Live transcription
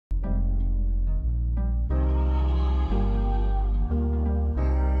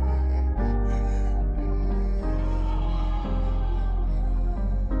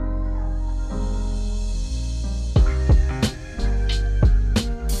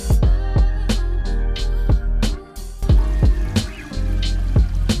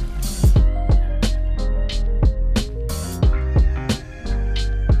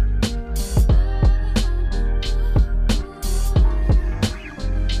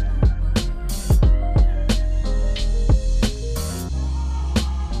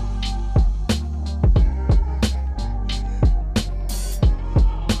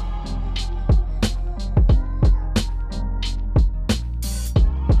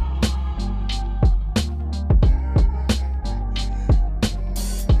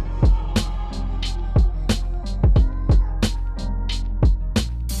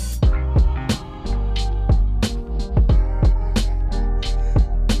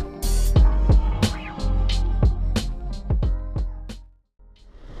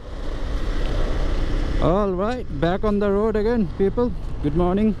All right, back on the road again, people. Good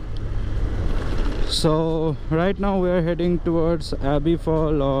morning. So right now we are heading towards Abbey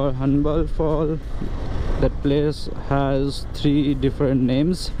Fall or Hanbal Fall. That place has 3 different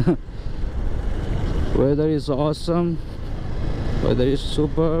names. Weather is awesome, weather is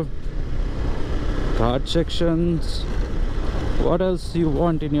super, Ghat sections. What else you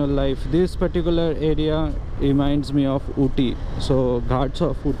want in your life? This particular area reminds me of Ooty. So Ghats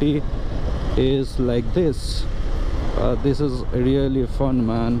of Ooty is like this. This is really fun,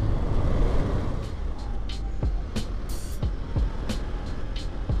 man.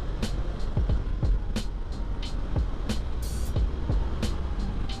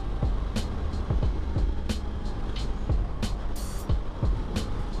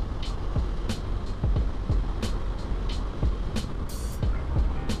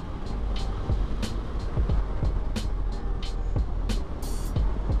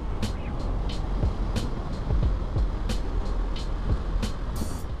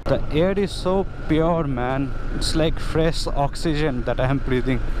 The air is so pure, man. It's like fresh oxygen that I am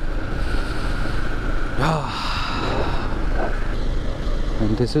breathing.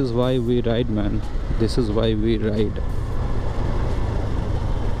 And this is why we ride, man. This is why we ride.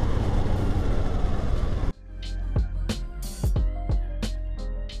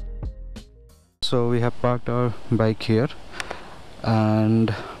 So we have parked our bike here,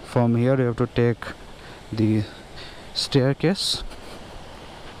 and from here you have to take the staircase.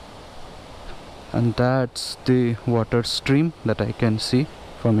 And that's the water stream that I can see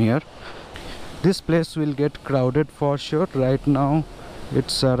from here. This place will get crowded for sure. Right now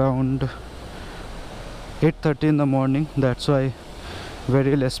it's around 8:30 in the morning, that's why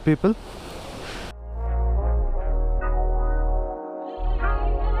very less people.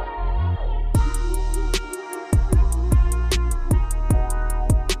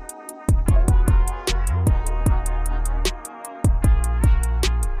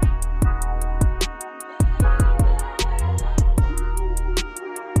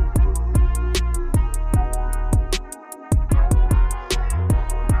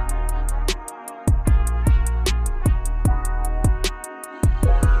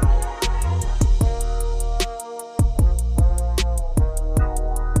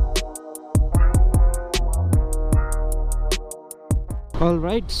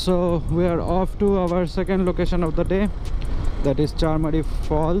 Alright, so we are off to our second location of the day, that is Charmadi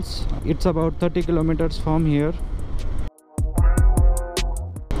Falls. It's about 30 kilometers from here.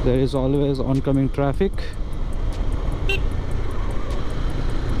 There is always oncoming traffic.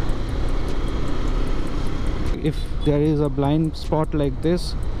 If there is a blind spot like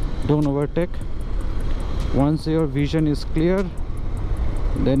this, don't overtake. Once your vision is clear,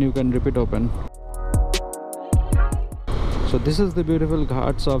 then you can rip it open. So this is the beautiful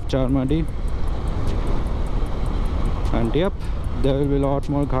Ghats of Charmadi, and yep, there will be a lot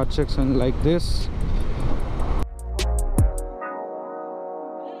more Ghat sections like this.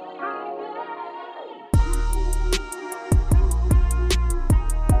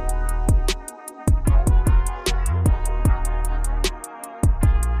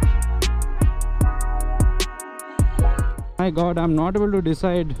 My god, I'm not able to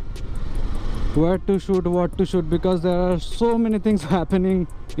decide where to shoot, what to shoot, because there are so many things happening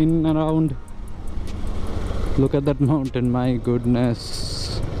in and around. Look at that mountain, my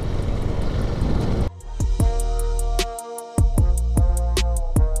goodness.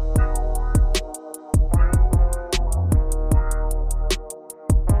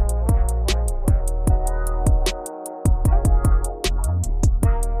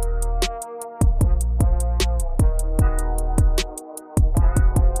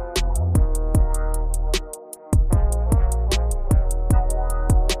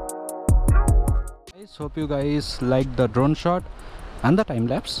 Hope you guys liked the drone shot and the time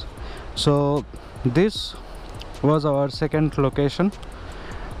lapse. So this was our second location,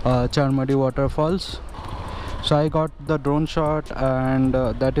 Charmadi waterfalls. So I got the drone shot, and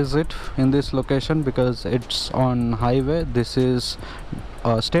that is it in this location because it's on highway. This is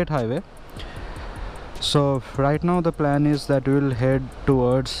a state highway. So right now the plan is that we will head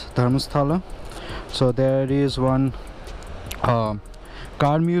towards Dharmasthala. So there is one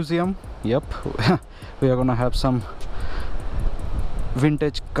car museum. Yep. We are gonna have some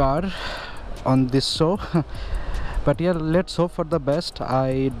vintage car on this show. But yeah, let's hope for the best.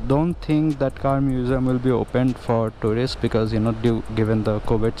 I don't think that car museum will be opened for tourists because, you know, given the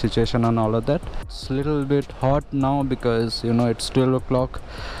COVID situation and all of that. It's a little bit hot now because, you know, it's 12 o'clock,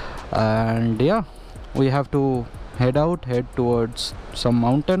 and yeah, we have to head towards some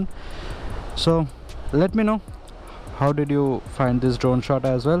mountain. So let me know, how did you find this drone shot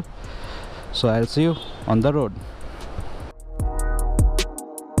as well? So I'll see you on the road.